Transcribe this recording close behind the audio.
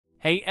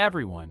Hey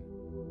everyone!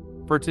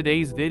 For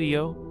today's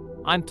video,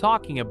 I'm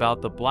talking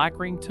about the black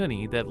ring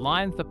toonie that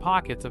lines the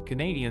pockets of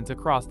Canadians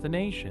across the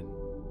nation.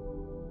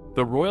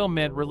 The Royal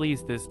Mint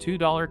released this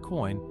 $2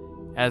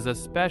 coin as a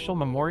special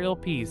memorial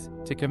piece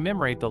to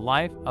commemorate the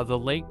life of the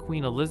late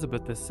Queen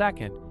Elizabeth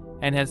II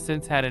and has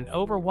since had an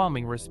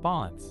overwhelming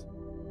response.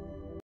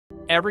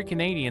 Every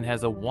Canadian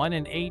has a 1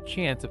 in 8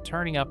 chance of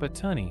turning up a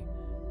toonie,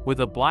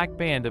 with a black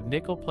band of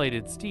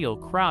nickel-plated steel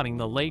crowning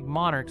the late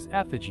monarch's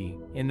effigy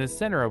in the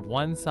center of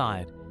one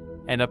side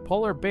and a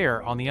polar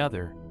bear on the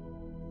other.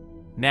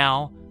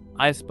 Now,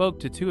 I spoke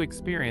to two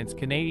experienced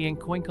Canadian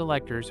coin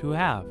collectors who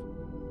have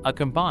a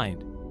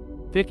combined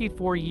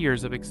 54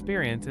 years of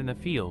experience in the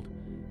field,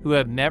 who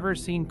have never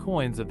seen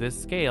coins of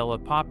this scale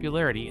of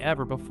popularity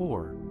ever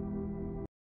before.